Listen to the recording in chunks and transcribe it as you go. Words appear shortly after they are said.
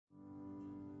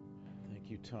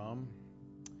you, Tom.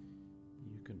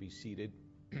 You can be seated.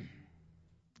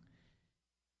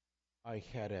 I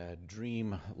had a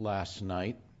dream last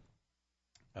night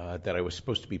that I was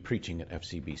supposed to be preaching at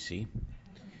FCBC.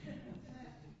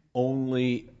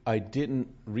 Only I didn't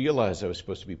realize I was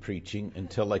supposed to be preaching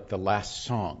until like the last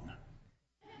song.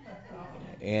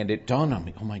 And it dawned on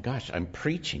me, oh my gosh, I'm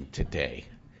preaching today.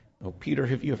 Oh, Peter,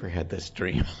 have you ever had this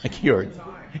dream? Like you're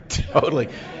totally...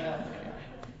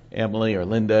 Emily or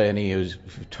Linda, any who's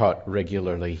taught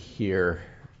regularly here,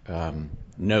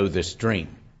 know this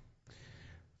dream.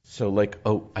 So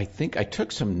I think I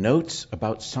took some notes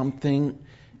about something.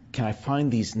 Can I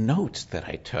find these notes that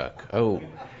I took? Oh,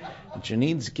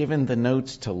 Janine's given the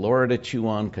notes to Laura to chew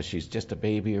on because she's just a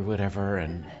baby or whatever.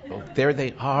 And there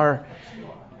they are.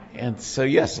 And so,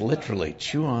 yes, literally,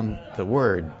 chew on the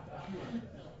word.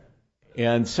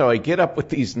 And so I get up with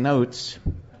these notes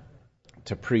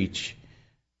to preach.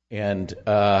 And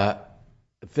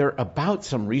they're about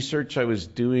some research I was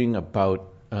doing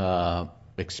about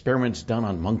experiments done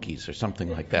on monkeys or something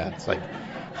like that. It's like,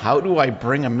 how do I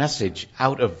bring a message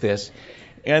out of this?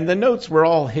 And the notes were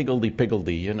all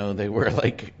higgledy-piggledy. You know, they were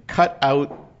like cut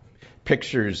out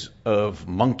pictures of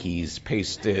monkeys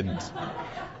pasted.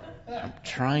 I'm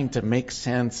trying to make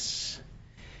sense.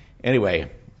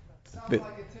 Anyway. Sounds like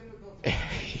a typical...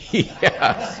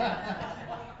 Yes.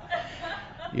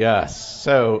 Yes.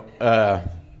 So,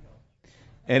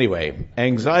 anyway,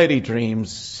 anxiety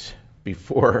dreams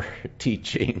before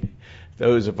teaching.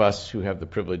 Those of us who have the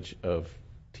privilege of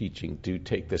teaching do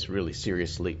take this really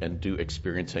seriously and do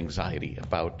experience anxiety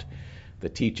about the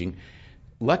teaching.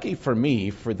 Lucky for me,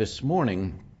 for this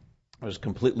morning, I was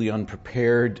completely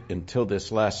unprepared until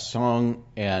this last song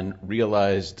and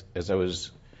realized as I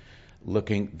was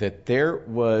looking that there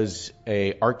was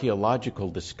an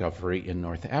archaeological discovery in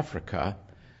North Africa.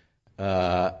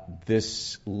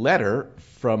 This letter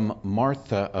from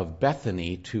Martha of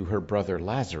Bethany to her brother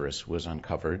Lazarus was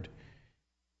uncovered,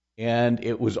 and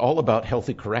it was all about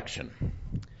healthy correction.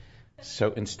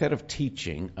 So instead of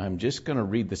teaching, I'm just going to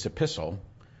read this epistle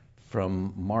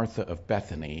from Martha of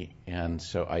Bethany, and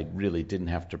so I really didn't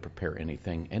have to prepare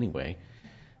anything anyway.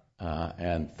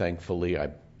 And thankfully, I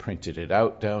printed it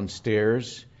out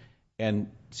downstairs. And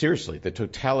seriously, the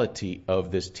totality of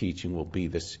this teaching will be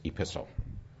this epistle.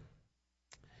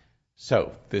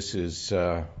 So, this is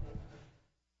a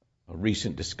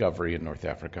recent discovery in North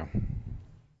Africa.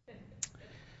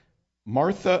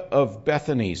 Martha of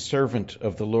Bethany, servant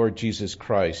of the Lord Jesus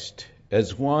Christ,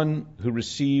 as one who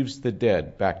receives the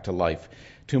dead back to life,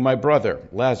 to my brother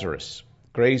Lazarus,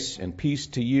 grace and peace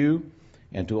to you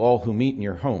and to all who meet in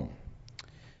your home.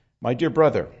 My dear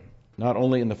brother, not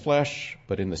only in the flesh,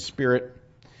 but in the spirit,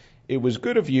 it was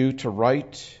good of you to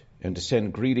write and to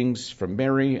send greetings from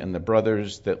Mary and the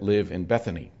brothers that live in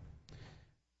Bethany.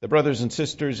 The brothers and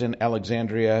sisters in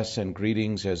Alexandria send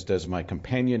greetings, as does my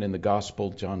companion in the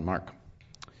gospel, John Mark.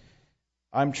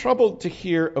 I'm troubled to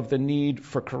hear of the need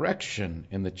for correction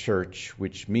in the church,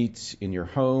 which meets in your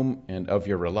home, and of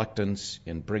your reluctance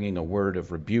in bringing a word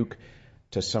of rebuke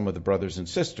to some of the brothers and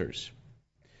sisters.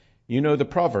 You know the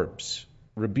Proverbs,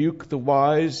 rebuke the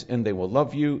wise and they will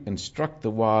love you, instruct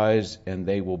the wise and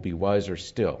they will be wiser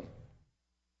still.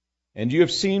 And you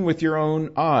have seen with your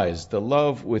own eyes the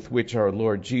love with which our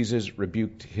Lord Jesus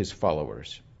rebuked his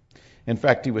followers. In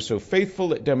fact, he was so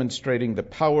faithful at demonstrating the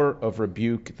power of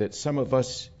rebuke that some of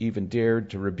us even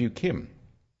dared to rebuke him.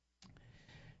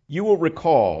 You will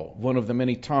recall one of the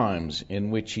many times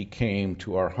in which he came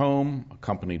to our home,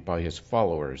 accompanied by his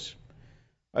followers.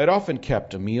 I had often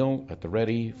kept a meal at the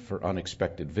ready for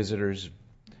unexpected visitors,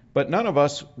 but none of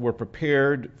us were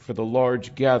prepared for the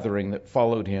large gathering that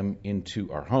followed him into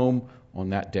our home on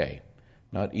that day,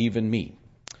 not even me.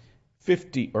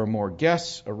 50 or more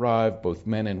guests arrived, both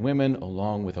men and women,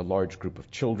 along with a large group of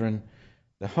children.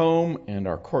 The home and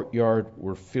our courtyard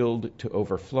were filled to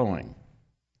overflowing.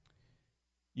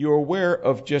 You are aware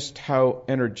of just how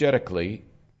energetically,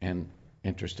 and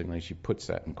interestingly she puts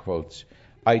that in quotes,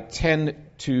 I tend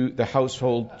to the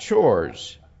household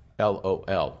chores,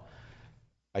 LOL.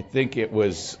 I think it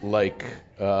was like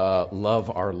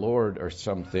Love Our Lord or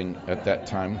something at that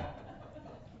time.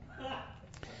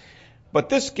 But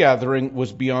this gathering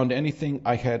was beyond anything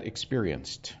I had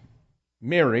experienced.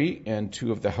 Mary and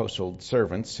 2 of the household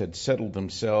servants had settled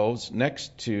themselves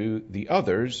next to the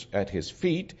others at his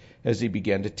feet as he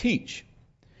began to teach.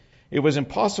 It was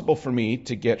impossible for me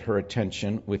to get her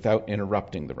attention without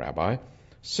interrupting the rabbi.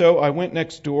 So I went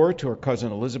next door to our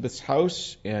cousin Elizabeth's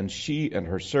house, and she and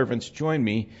her servants joined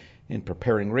me in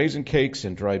preparing raisin cakes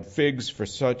and dried figs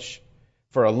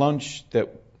for a lunch that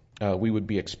we would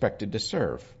be expected to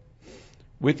serve.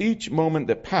 With each moment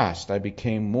that passed, I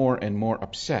became more and more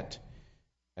upset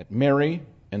at Mary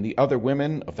and the other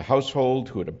women of the household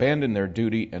who had abandoned their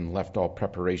duty and left all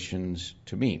preparations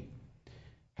to me.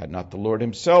 Had not the Lord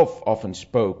himself often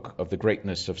spoke of the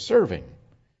greatness of serving?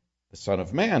 The Son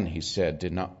of Man, he said,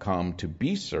 did not come to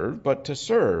be served, but to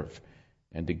serve,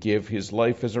 and to give his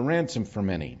life as a ransom for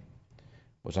many.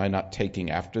 Was I not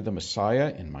taking after the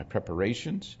Messiah in my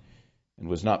preparations? And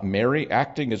was not Mary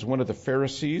acting as one of the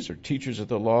Pharisees or teachers of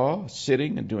the law,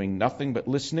 sitting and doing nothing but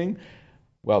listening,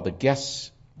 while the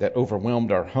guests that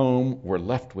overwhelmed our home were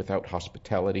left without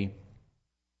hospitality?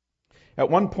 At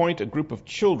one point, a group of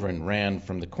children ran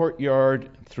from the courtyard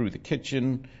through the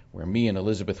kitchen where me and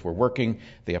Elizabeth were working.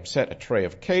 They upset a tray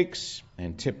of cakes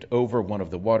and tipped over one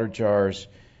of the water jars.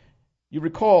 You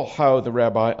recall how the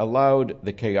rabbi allowed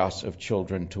the chaos of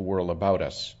children to whirl about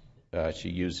us. She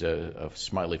used a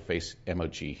smiley face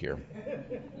emoji here.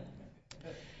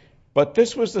 But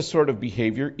this was the sort of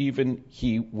behavior even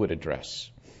he would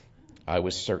address. I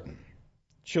was certain.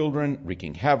 Children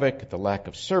wreaking havoc, the lack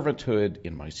of servanthood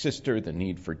in my sister, the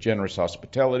need for generous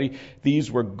hospitality,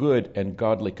 these were good and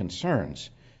godly concerns.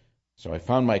 So I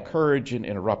found my courage and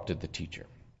interrupted the teacher.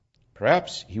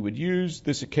 Perhaps he would use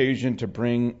this occasion to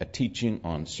bring a teaching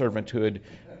on servanthood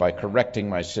by correcting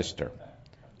my sister.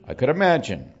 I could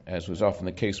imagine, as was often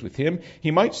the case with him,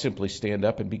 he might simply stand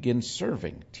up and begin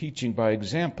serving, teaching by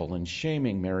example and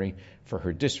shaming Mary for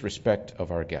her disrespect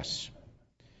of our guests.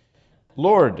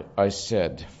 Lord, I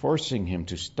said, forcing him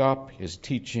to stop his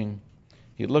teaching.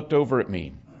 He looked over at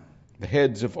me. The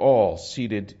heads of all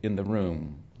seated in the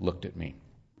room looked at me.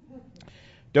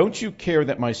 Don't you care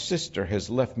that my sister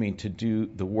has left me to do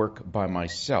the work by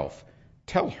myself?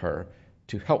 Tell her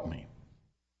to help me.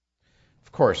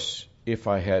 Of course, if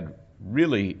I had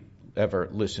really ever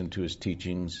listened to his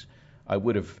teachings, I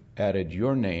would have added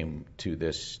your name to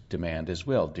this demand as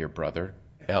well, dear brother.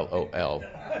 LOL.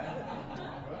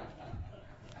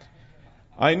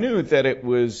 I knew that it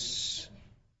was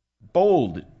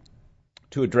bold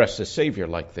to address a Savior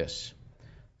like this.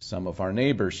 Some of our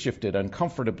neighbors shifted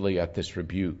uncomfortably at this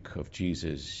rebuke of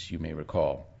Jesus, you may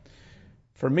recall.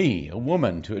 For me, a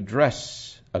woman to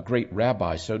address a great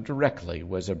rabbi so directly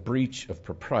was a breach of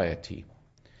propriety,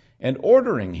 and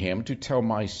ordering him to tell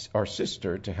our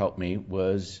sister to help me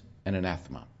was an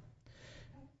anathema.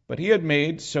 But he had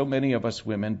made so many of us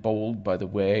women bold by the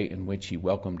way in which he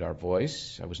welcomed our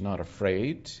voice. I was not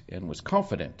afraid and was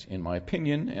confident in my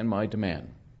opinion and my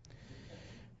demand.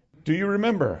 Do you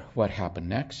remember what happened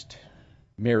next?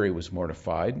 Mary was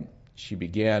mortified. She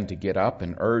began to get up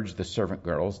and urge the servant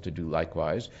girls to do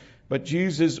likewise, but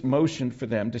Jesus motioned for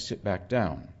them to sit back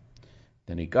down.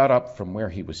 Then he got up from where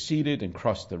he was seated and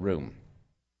crossed the room.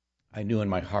 I knew in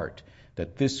my heart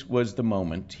that this was the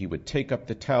moment he would take up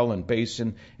the towel and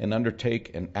basin and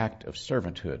undertake an act of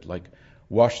servanthood, like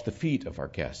wash the feet of our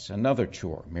guests, another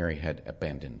chore Mary had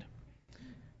abandoned.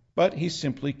 But he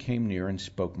simply came near and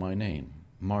spoke my name,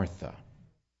 Martha.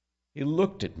 He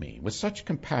looked at me with such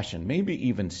compassion, maybe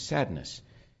even sadness,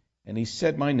 and he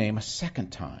said my name a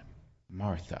second time,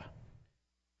 Martha.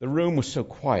 The room was so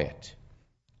quiet,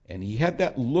 and he had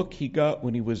that look he got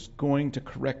when he was going to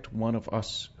correct one of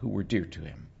us who were dear to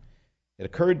him. It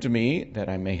occurred to me that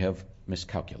I may have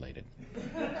miscalculated.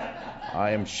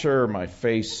 I am sure my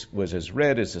face was as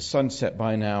red as the sunset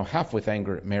by now, half with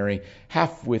anger at Mary,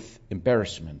 half with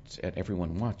embarrassment at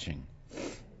everyone watching.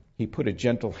 He put a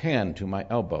gentle hand to my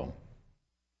elbow.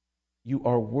 You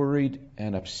are worried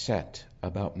and upset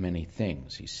about many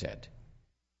things, he said.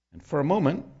 And for a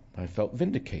moment, I felt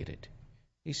vindicated.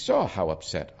 He saw how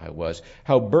upset I was,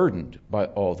 how burdened by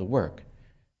all the work.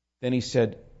 Then he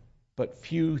said, but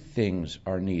few things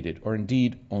are needed, or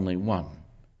indeed only one.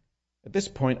 At this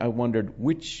point, I wondered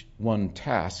which one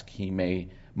task he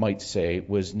might say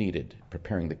was needed,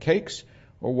 preparing the cakes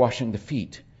or washing the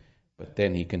feet. But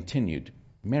then he continued,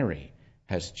 Mary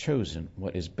has chosen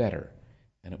what is better,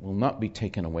 and it will not be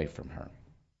taken away from her.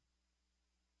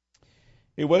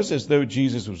 It was as though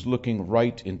Jesus was looking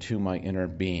right into my inner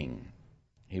being.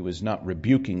 He was not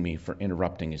rebuking me for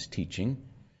interrupting his teaching.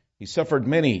 He suffered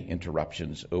many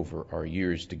interruptions over our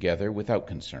years together without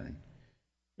concern.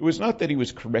 It was not that he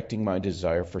was correcting my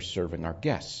desire for serving our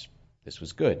guests. This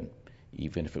was good,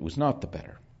 even if it was not the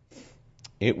better.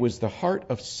 It was the heart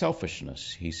of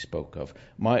selfishness he spoke of,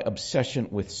 my obsession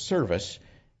with service,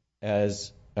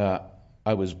 as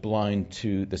I was blind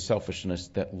to the selfishness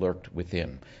that lurked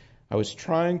within. I was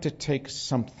trying to take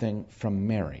something from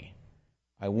Mary.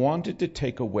 I wanted to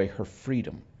take away her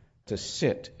freedom to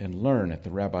sit and learn at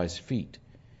the rabbi's feet.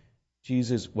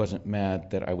 Jesus wasn't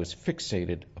mad that I was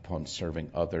fixated upon serving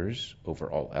others over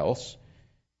all else.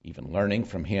 Even learning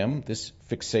from him, this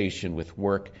fixation with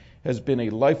work has been a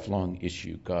lifelong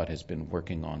issue God has been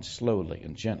working on slowly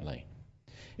and gently.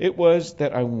 It was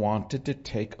that I wanted to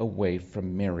take away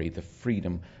from Mary the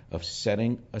freedom of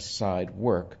setting aside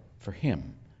work for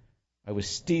him. I was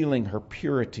stealing her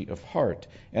purity of heart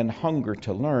and hunger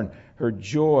to learn, her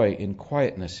joy in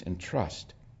quietness and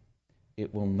trust.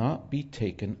 It will not be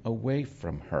taken away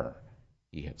from her,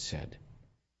 he had said.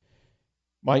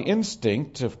 My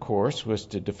instinct, of course, was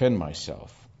to defend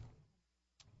myself.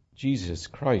 Jesus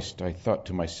Christ, I thought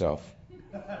to myself.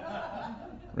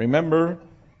 Remember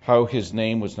how his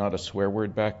name was not a swear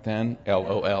word back then?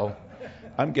 LOL.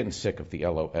 I'm getting sick of the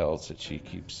LOLs that she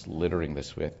keeps littering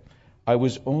this with. I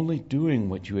was only doing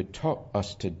what you had taught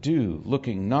us to do,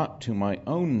 looking not to my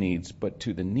own needs, but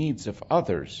to the needs of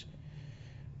others.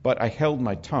 But I held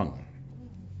my tongue.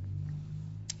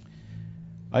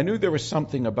 I knew there was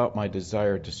something about my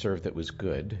desire to serve that was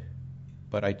good,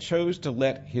 but I chose to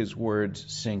let his words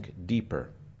sink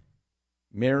deeper.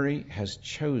 Mary has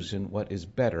chosen what is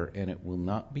better, and it will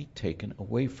not be taken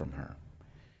away from her.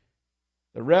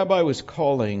 The rabbi was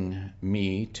calling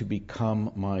me to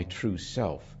become my true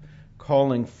self,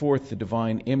 calling forth the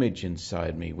divine image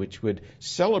inside me, which would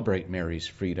celebrate Mary's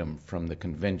freedom from the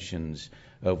conventions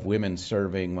of women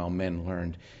serving while men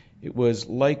learned. I was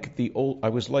like the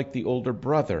older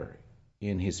brother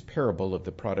in his parable of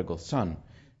the prodigal son.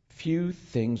 Few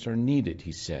things are needed,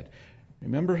 he said.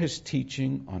 Remember his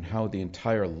teaching on how the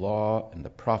entire law and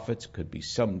the prophets could be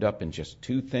summed up in just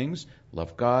two things: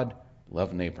 love God,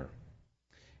 love neighbor.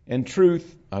 In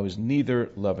truth, I was neither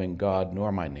loving God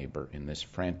nor my neighbor in this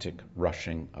frantic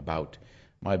rushing about.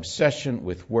 My obsession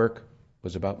with work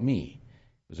was about me.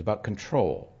 It was about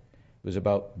control. It was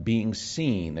about being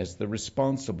seen as the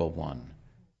responsible one,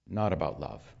 not about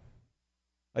love.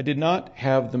 I did not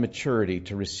have the maturity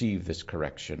to receive this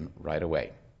correction right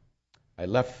away. I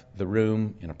left the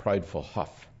room in a prideful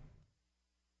huff.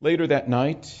 Later that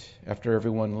night, after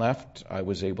everyone left, I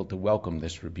was able to welcome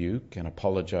this rebuke and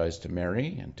apologize to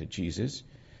Mary and to Jesus.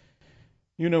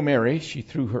 You know Mary, she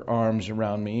threw her arms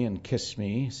around me and kissed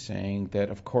me, saying that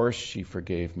of course she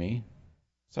forgave me.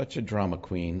 Such a drama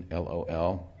queen,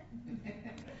 LOL.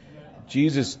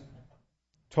 Jesus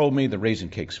told me the raisin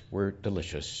cakes were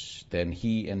delicious. Then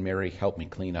he and Mary helped me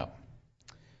clean up.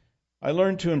 I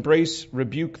learned to embrace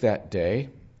rebuke that day,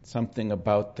 something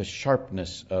about the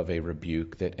sharpness of a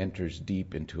rebuke that enters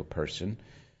deep into a person.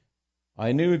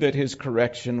 I knew that his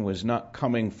correction was not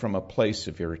coming from a place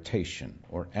of irritation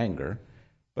or anger,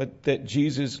 but that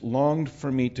Jesus longed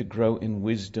for me to grow in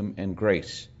wisdom and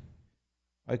grace.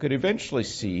 I could eventually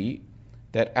see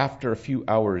that after a few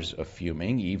hours of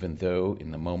fuming, even though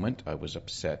in the moment I was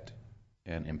upset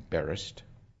and embarrassed,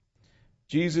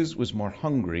 Jesus was more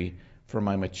hungry for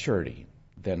my maturity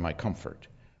than my comfort,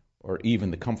 or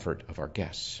even the comfort of our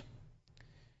guests.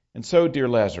 And so, dear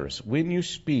Lazarus, when you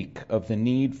speak of the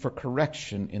need for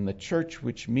correction in the church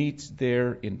which meets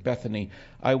there in Bethany,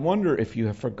 I wonder if you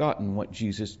have forgotten what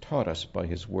Jesus taught us by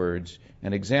his words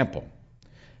and example,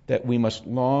 that we must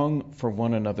long for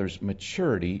one another's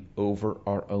maturity over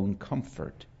our own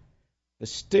comfort. The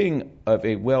sting of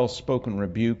a well-spoken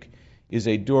rebuke is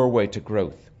a doorway to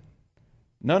growth.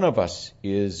 None of us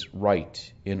is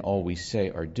right in all we say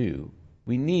or do.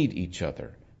 We need each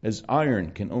other, as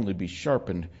iron can only be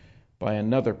sharpened by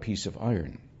another piece of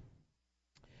iron.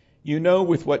 You know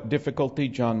with what difficulty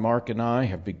John Mark and I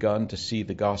have begun to see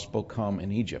the gospel come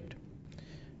in Egypt.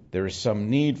 There is some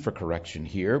need for correction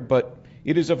here, but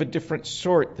it is of a different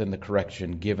sort than the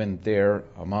correction given there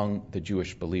among the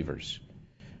Jewish believers.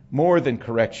 More than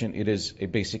correction, it is a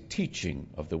basic teaching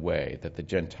of the way that the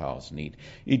Gentiles need.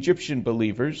 Egyptian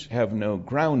believers have no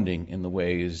grounding in the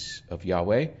ways of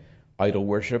Yahweh. Idol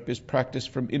worship is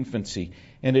practiced from infancy,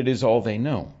 and it is all they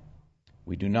know.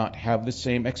 We do not have the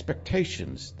same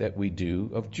expectations that we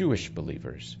do of Jewish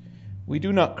believers. We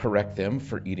do not correct them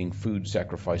for eating food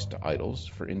sacrificed to idols,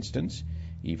 for instance.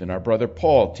 Even our brother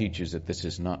Paul teaches that this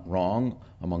is not wrong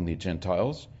among the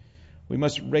Gentiles. We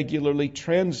must regularly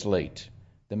translate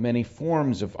the many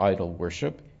forms of idol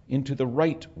worship into the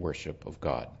right worship of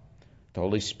God. The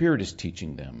Holy Spirit is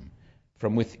teaching them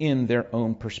from within their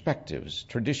own perspectives,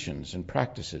 traditions, and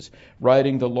practices,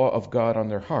 writing the law of God on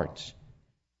their hearts.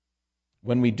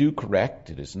 When we do correct,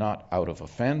 it is not out of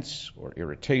offense or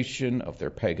irritation of their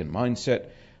pagan mindset,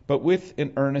 but with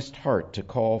an earnest heart to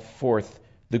call forth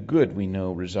the good we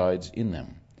know resides in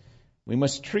them. We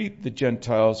must treat the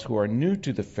Gentiles who are new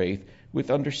to the faith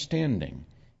with understanding,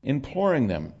 imploring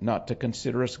them not to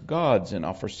consider us gods and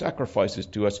offer sacrifices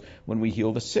to us when we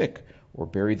heal the sick or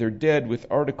bury their dead with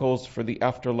articles for the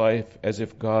afterlife, as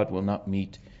if God will not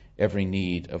meet every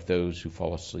need of those who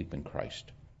fall asleep in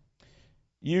Christ.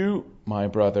 You, my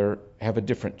brother, have a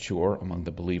different chore among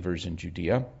the believers in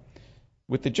Judea.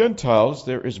 With the Gentiles,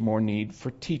 there is more need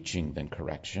for teaching than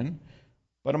correction,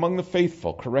 but among the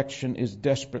faithful, correction is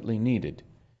desperately needed.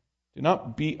 Do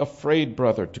not be afraid,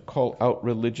 brother, to call out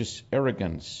religious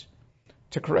arrogance,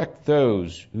 to correct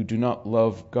those who do not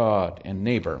love God and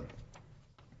neighbor,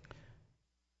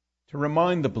 to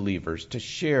remind the believers to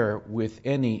share with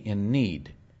any in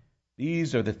need.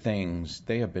 These are the things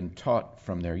they have been taught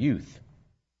from their youth.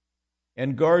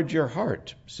 And guard your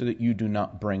heart so that you do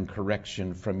not bring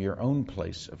correction from your own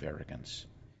place of arrogance.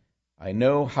 I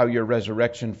know how your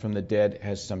resurrection from the dead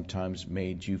has sometimes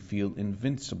made you feel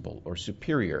invincible or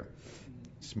superior.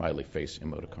 Smiley face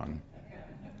emoticon.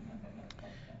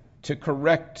 To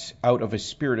correct out of a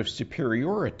spirit of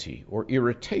superiority or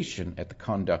irritation at the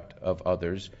conduct of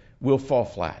others will fall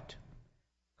flat.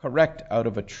 Correct out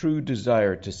of a true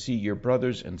desire to see your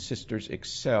brothers and sisters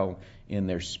excel in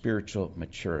their spiritual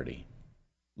maturity.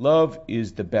 Love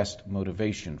is the best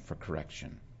motivation for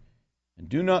correction. And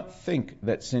do not think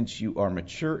that since you are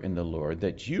mature in the Lord,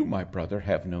 that you, my brother,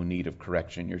 have no need of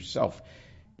correction yourself,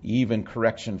 even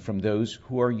correction from those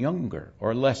who are younger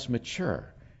or less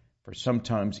mature. For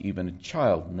sometimes even a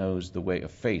child knows the way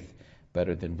of faith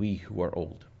better than we who are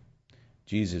old.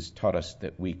 Jesus taught us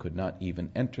that we could not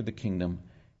even enter the kingdom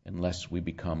unless we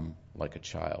become like a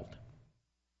child.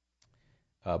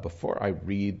 Before I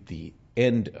read the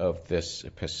end of this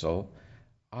epistle,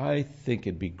 I think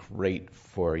it'd be great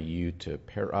for you to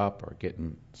pair up or get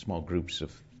in small groups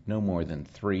of no more than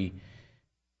 3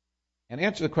 and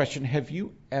answer the question, have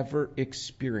you ever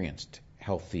experienced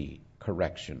healthy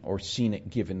correction or seen it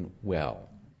given well?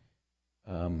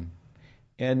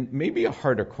 And maybe a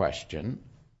harder question,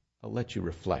 I'll let you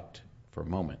reflect for a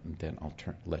moment and then I'll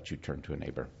let you turn to a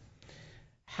neighbor.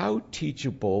 How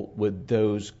teachable would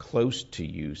those close to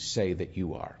you say that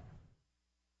you are?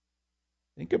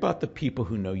 Think about the people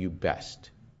who know you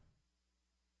best.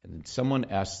 And then someone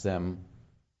asks them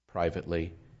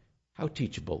privately, how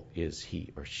teachable is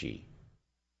he or she?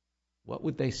 What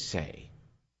would they say?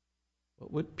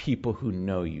 What would people who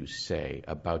know you say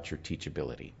about your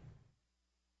teachability?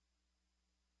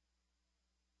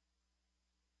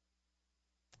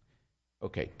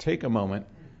 Okay, take a moment,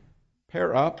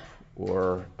 pair up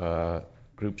or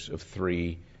groups of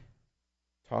 3,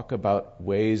 talk about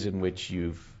ways in which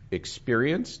you've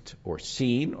experienced or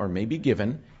seen or maybe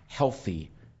given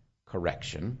healthy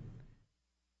correction.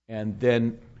 And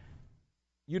then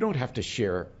you don't have to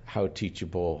share how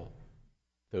teachable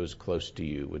those close to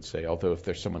you would say, although if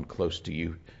there's someone close to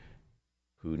you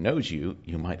who knows you,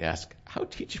 you might ask, how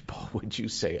teachable would you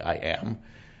say I am?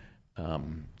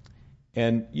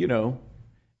 And,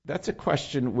 that's a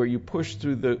question where you push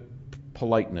through the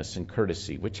politeness and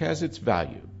courtesy, which has its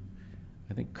value.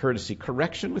 I think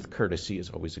correction with courtesy is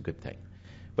always a good thing.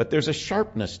 But there's a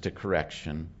sharpness to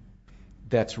correction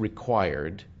that's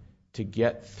required to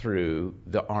get through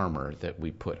the armor that we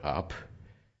put up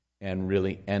and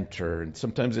really enter. And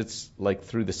sometimes it's like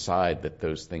through the side that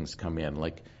those things come in,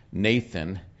 like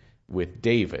Nathan with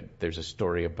David. There's a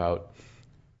story about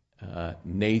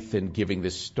Nathan giving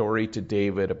this story to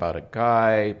David about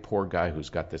a poor guy who's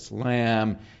got this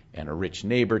lamb, and a rich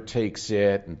neighbor takes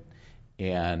it,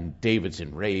 and David's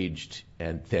enraged,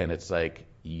 and then it's like,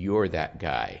 you're that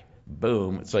guy.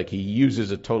 Boom. It's like he uses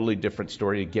a totally different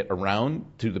story to get around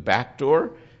to the back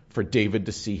door for David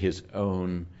to see his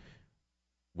own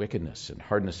wickedness and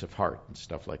hardness of heart and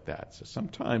stuff like that. So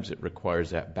sometimes it requires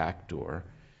that back door.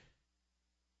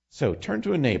 So turn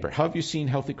to a neighbor. How have you seen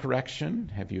healthy correction?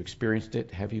 Have you experienced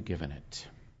it? Have you given it?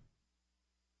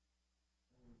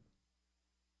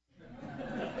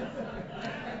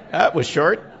 That was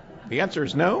short. The answer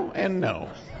is no and no.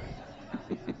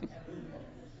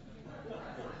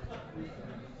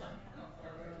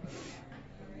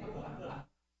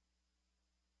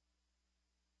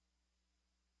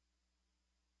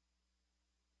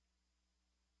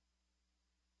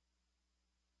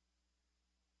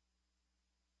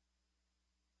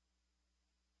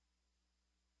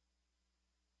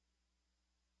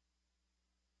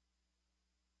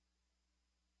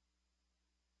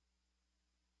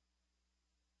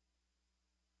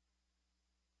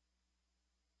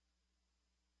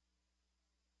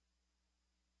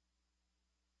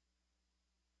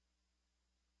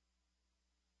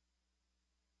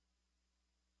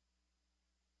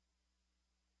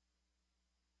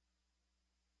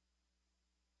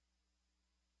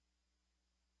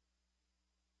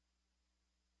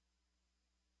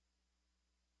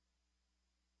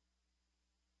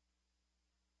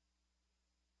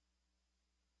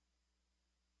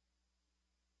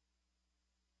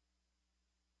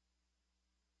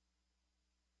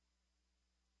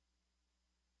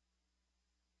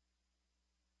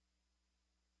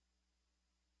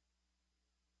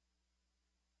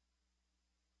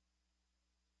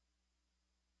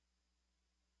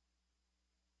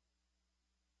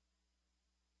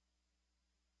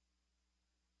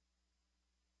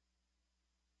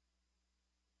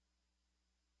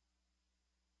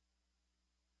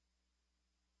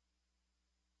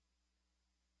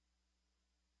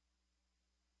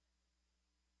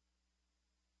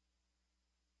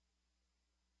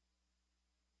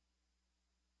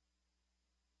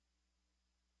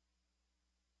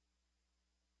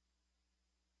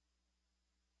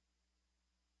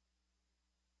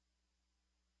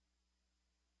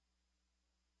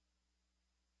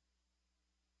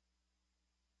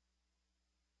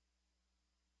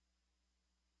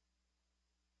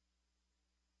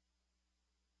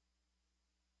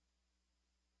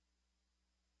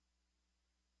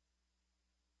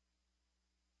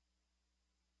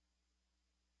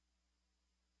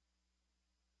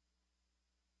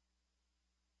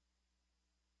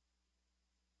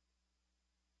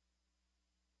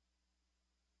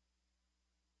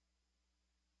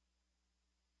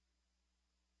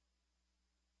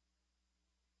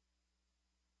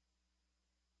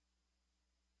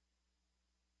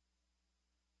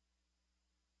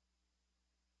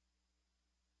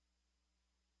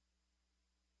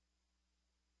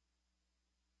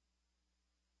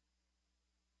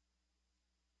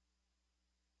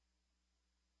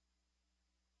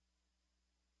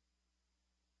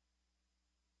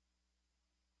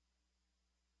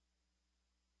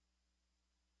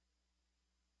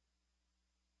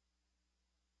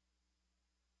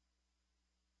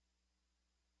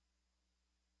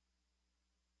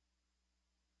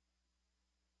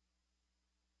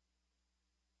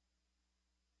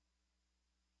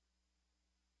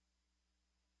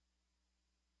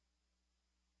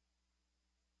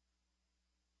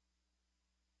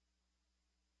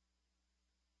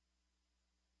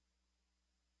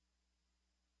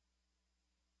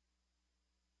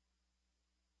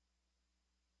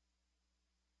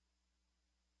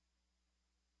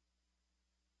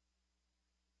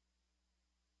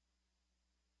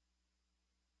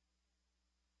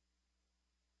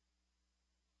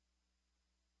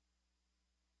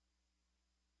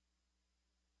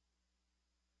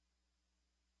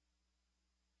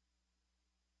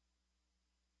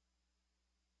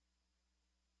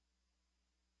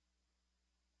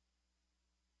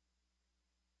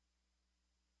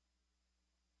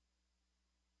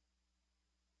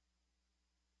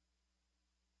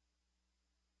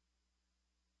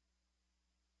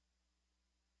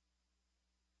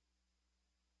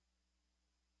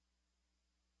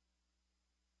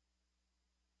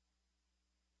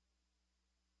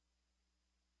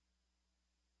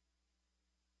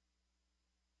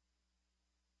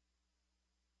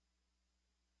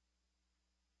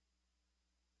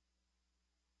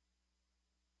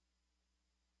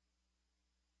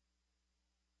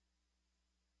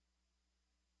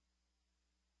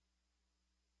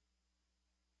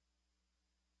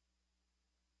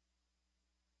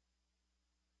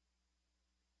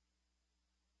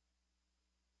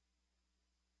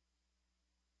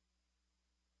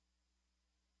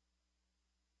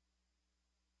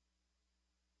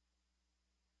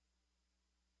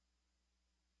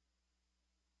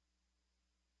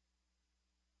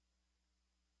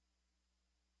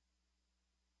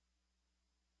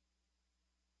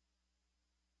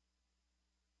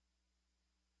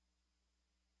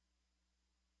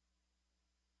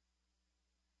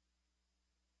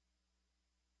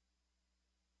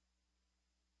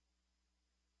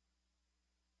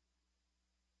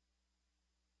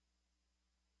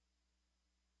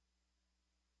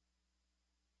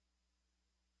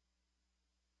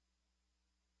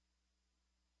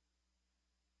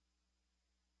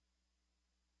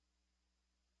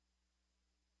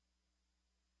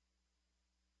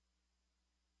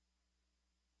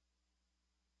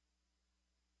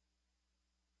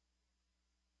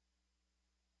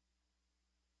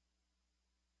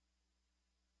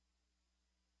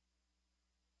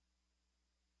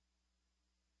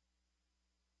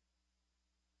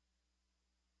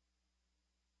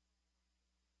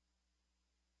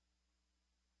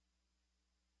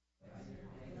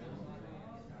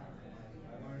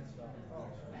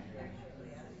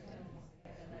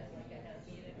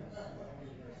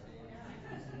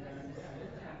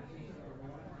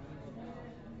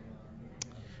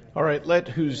 All right, let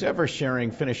who's ever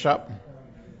sharing finish up.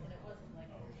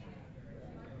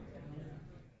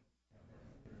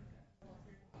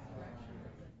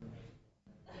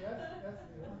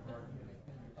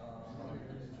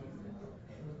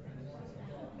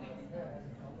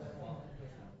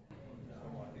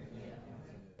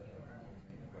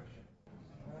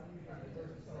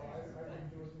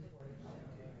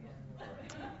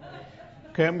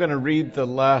 Okay, I'm going to read the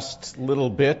last little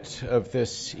bit of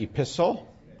this epistle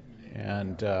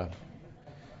and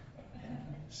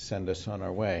send us on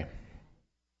our way.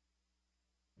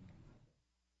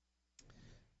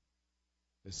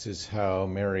 This is how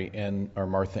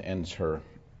Martha ends her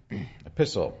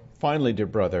epistle. Finally, dear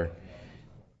brother,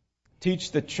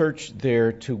 teach the church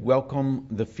there to welcome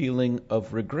the feeling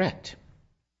of regret.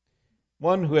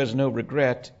 One who has no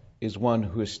regret is one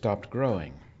who has stopped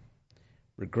growing.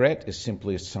 Regret is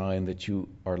simply a sign that you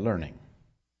are learning.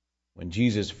 When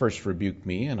Jesus first rebuked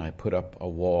me and I put up a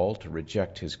wall to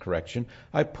reject his correction,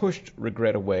 I pushed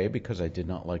regret away because I did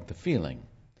not like the feeling.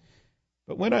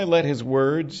 But when I let his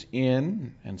words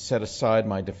in and set aside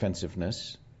my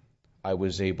defensiveness, I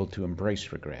was able to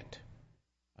embrace regret.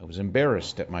 I was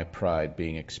embarrassed at my pride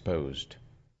being exposed.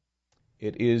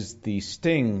 It is the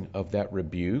sting of that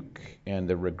rebuke and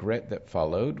the regret that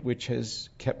followed which has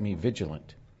kept me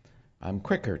vigilant. I'm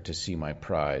quicker to see my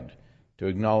pride, to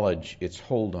acknowledge its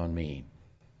hold on me,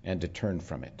 and to turn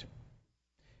from it.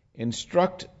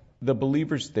 Instruct the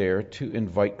believers there to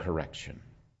invite correction.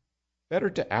 Better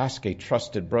to ask a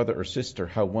trusted brother or sister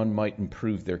how one might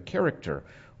improve their character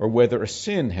or whether a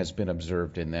sin has been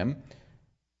observed in them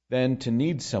than to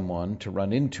need someone to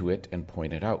run into it and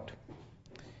point it out.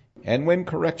 And when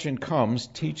correction comes,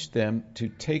 teach them to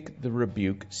take the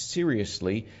rebuke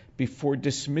seriously before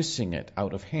dismissing it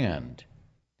out of hand.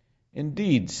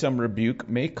 Indeed, some rebuke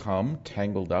may come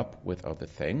tangled up with other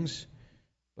things,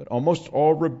 but almost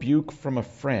all rebuke from a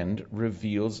friend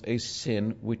reveals a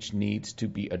sin which needs to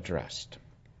be addressed.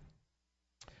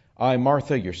 I,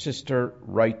 Martha, your sister,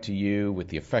 write to you with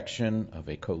the affection of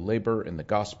a co-laborer in the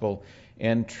gospel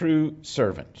and true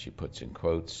servant, she puts in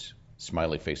quotes,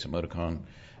 smiley face emoticon,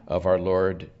 of our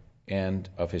Lord and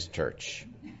of his church.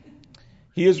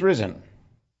 He is risen.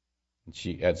 And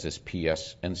she adds this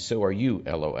P.S., and so are you,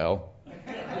 LOL.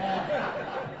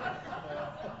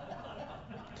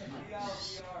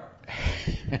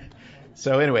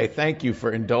 So anyway, thank you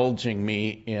for indulging me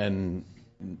in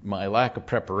my lack of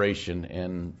preparation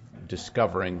and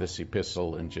discovering this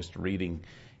epistle and just reading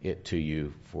it to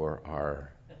you for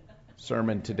our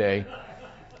sermon today.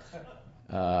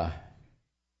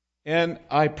 And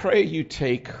I pray you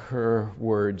take her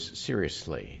words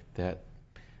seriously, that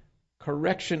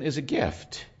correction is a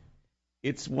gift.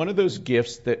 It's one of those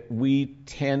gifts that we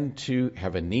tend to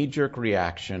have a knee-jerk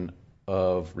reaction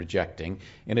of rejecting,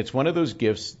 and it's one of those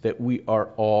gifts that we are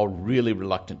all really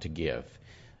reluctant to give.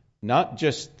 Not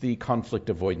just the conflict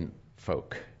avoidant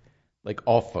folk, like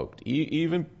all folk,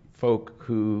 even folk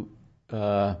who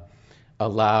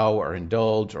allow or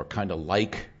indulge or kind of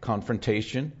like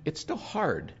confrontation. It's still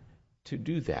hard to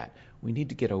do that. We need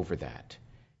to get over that.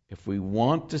 If we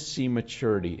want to see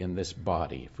maturity in this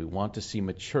body, if we want to see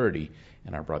maturity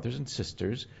in our brothers and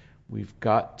sisters, we've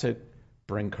got to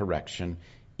bring correction.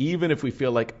 Even if we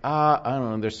feel like, I don't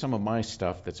know, there's some of my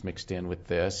stuff that's mixed in with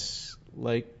this.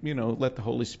 Let the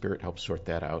Holy Spirit help sort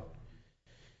that out.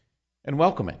 And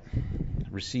welcome it.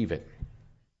 Receive it.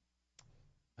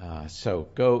 So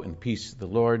go in peace of the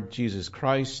Lord Jesus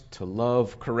Christ to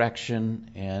love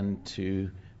correction and to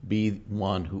be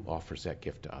one who offers that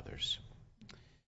gift to others.